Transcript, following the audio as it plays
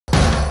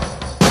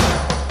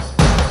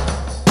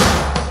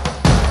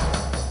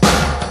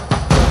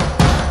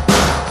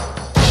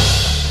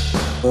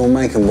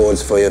making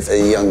boards for you at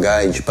a young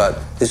age, but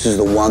this is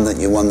the one that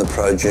you won the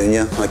Pro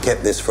Junior. I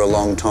kept this for a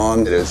long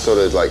time. It sort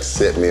of like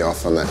set me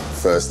off on that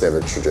first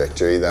ever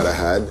trajectory that I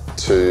had.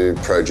 2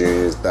 Pro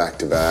Juniors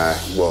back-to-back,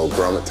 world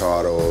grommet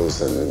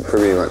titles, and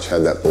pretty much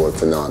had that board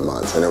for 9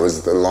 months. And it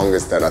was the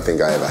longest that I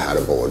think I ever had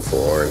a board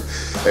for. And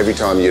every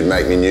time you'd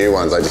make me new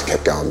ones, I just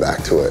kept going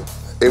back to it.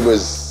 It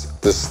was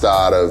the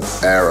start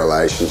of our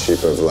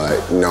relationship of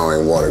like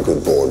knowing what a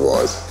good board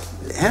was.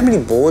 How many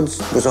boards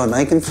was I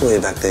making for you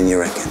back then, you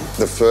reckon?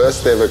 The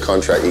first ever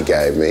contract you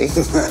gave me,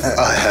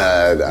 I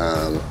had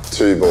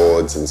 2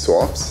 boards and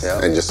swaps,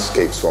 and just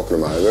keep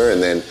swapping them over.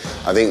 And then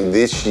I think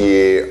this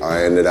year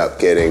I ended up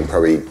getting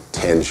probably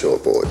 10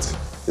 short boards.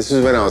 This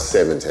was when I was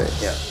 17.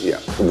 Yeah.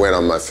 Went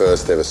on my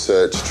first ever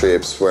search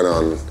trips, went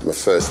on my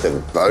first ever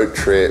boat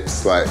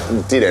trips, like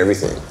did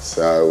everything.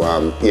 So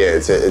yeah,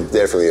 it's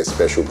definitely a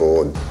special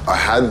board. I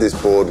had this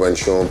board when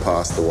Sean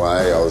passed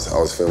away. I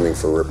was filming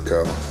for Rip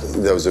Curl.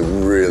 There was a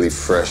really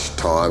fresh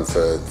time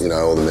for, you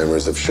know, all the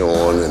memories of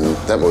Sean, and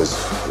that was,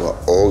 what,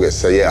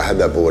 August. So yeah, I had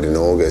that board in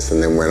August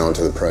and then went on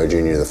to the Pro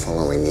Junior the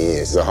following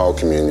year. The whole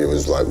community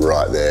was like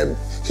right there,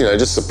 you know,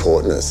 just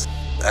supporting us.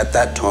 At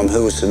that time,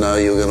 who was to know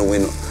you were going to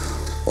win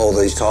all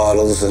these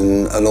titles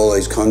and all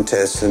these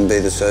contests and be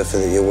the surfer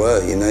that you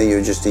were? You know, you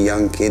were just a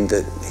young kid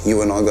that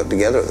you and I got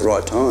together at the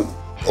right time.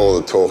 All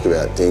the talk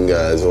about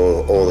dingoes,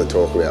 all the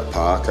talk about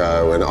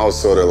Parko, and I was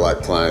sort of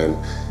like playing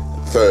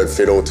third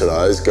fiddle to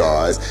those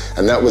guys,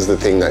 and that was the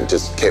thing that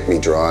just kept me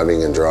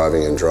driving and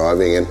driving and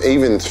driving. And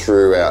even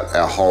throughout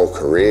our whole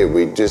career,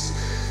 we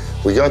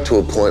got to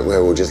a point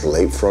where we were just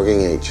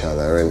leapfrogging each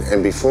other,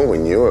 and before we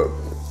knew it,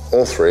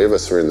 all 3 of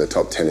us were in the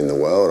top 10 in the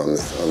world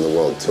on the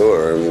world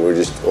tour, and we were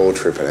just all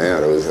tripping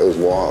out. It was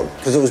wild.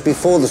 Because it was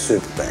before the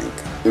Superbank,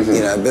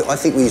 you know, but I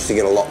think we used to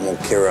get a lot more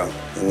kira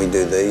than we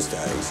do these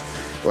days.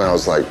 When I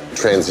was like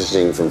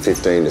transitioning from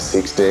 15 to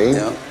 16,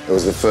 it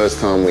was the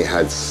first time we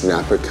had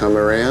snapper come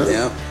around.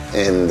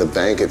 And the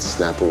bank at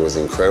snapper was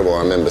incredible.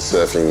 I remember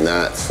surfing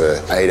that for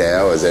 8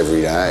 hours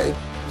every day.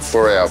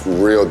 For our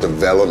real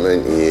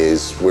development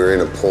years, we're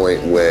in a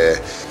point where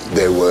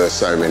there were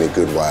so many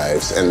good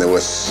waves and there were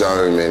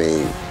so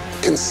many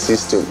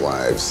consistent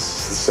waves.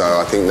 So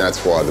I think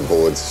that's why the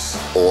boards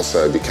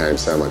also became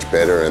so much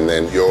better. And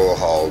then your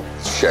whole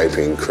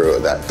shaping crew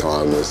at that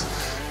time was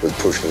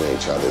pushing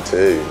each other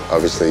too.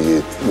 Obviously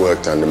you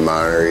worked under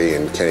Murray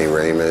and Kenny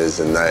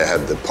Reamers, and they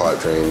had the pipe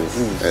dream,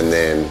 and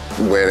then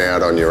went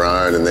out on your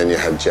own, and then you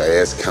had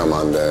JS come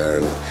under,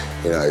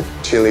 and you know,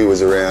 Chile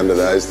was around at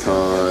those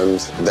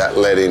times. That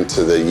led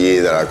into the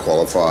year that I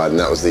qualified, and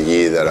that was the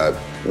year that I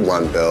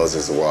won Bells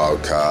as a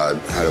wild card,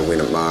 had a win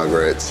at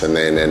Margaret's, and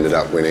then ended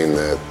up winning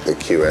the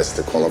QS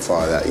to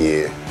qualify that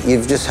year.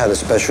 You've just had a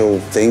special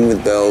thing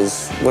with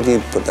Bells. What do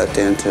you put that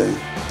down to?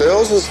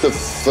 Bells was the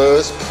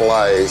first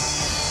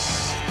place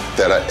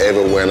that I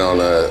ever went on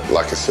a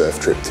surf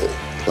trip to,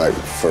 like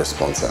for a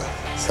sponsor.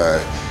 So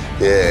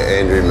yeah,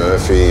 Andrew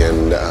Murphy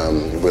and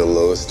Will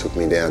Lewis took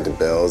me down to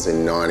Bells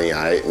in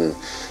 '98, and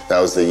that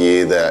was the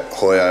year that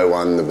Hoyo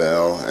won the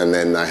Bell, and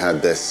then they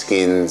had their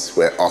skins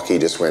where Occy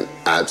just went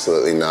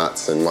absolutely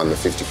nuts and won the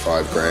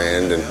 55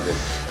 grand.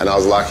 And I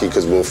was lucky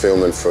because we were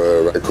filming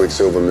for a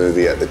Quicksilver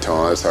movie at the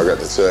time, so I got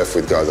to surf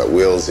with guys like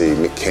Willsey,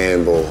 Mick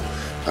Campbell,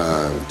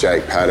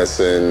 Jake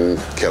Patterson.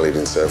 Kelly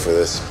didn't surf with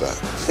us, but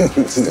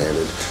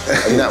standard.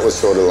 And that was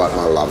sort of like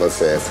my love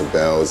affair for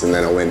Bells. And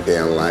then I went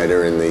down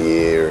later in the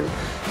year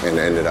and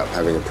ended up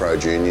having a Pro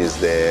Juniors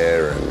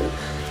there.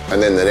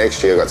 And then the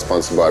next year I got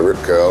sponsored by Rip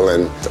Curl,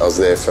 and I was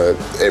there for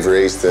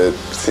every Easter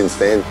since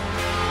then.